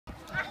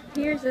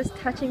Here's us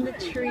touching the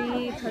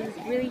tree because it's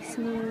really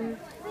smooth.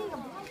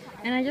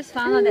 And I just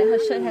found out that her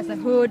shirt has a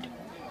hood,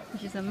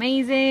 which is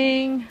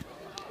amazing.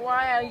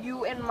 Why are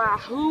you in my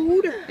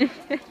hood?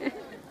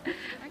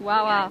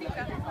 Wow.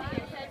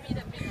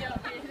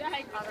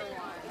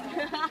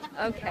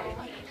 Okay.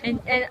 And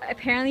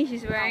apparently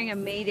she's wearing a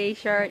May Day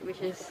shirt,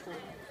 which is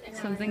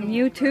something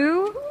new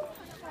too.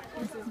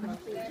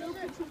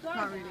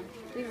 Not really.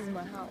 This is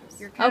my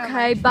house.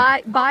 Okay,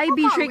 bye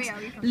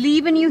B3X.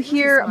 Leaving you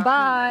here.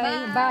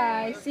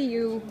 Bye. See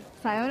you.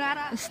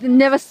 Sayonara.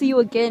 Never see you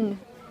again.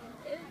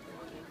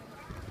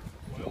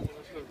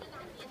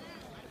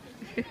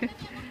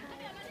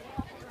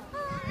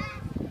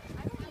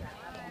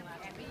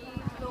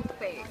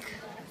 Fake.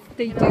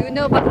 They do?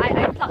 No, but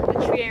I plucked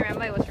the tree and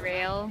remember it was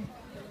real.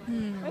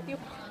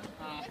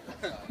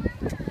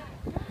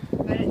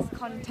 But it's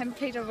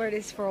contemplate over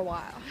this for a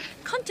while.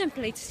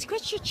 Contemplate,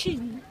 scratch your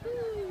chin.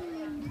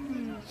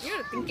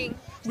 You're thinking.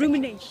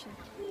 Rumination.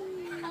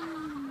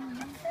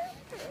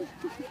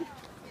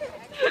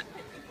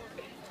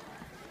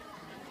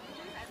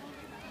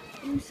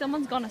 Ooh,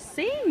 someone's gonna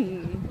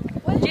sing.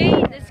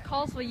 Jane, this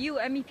calls for you,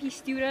 MEP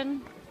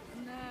student.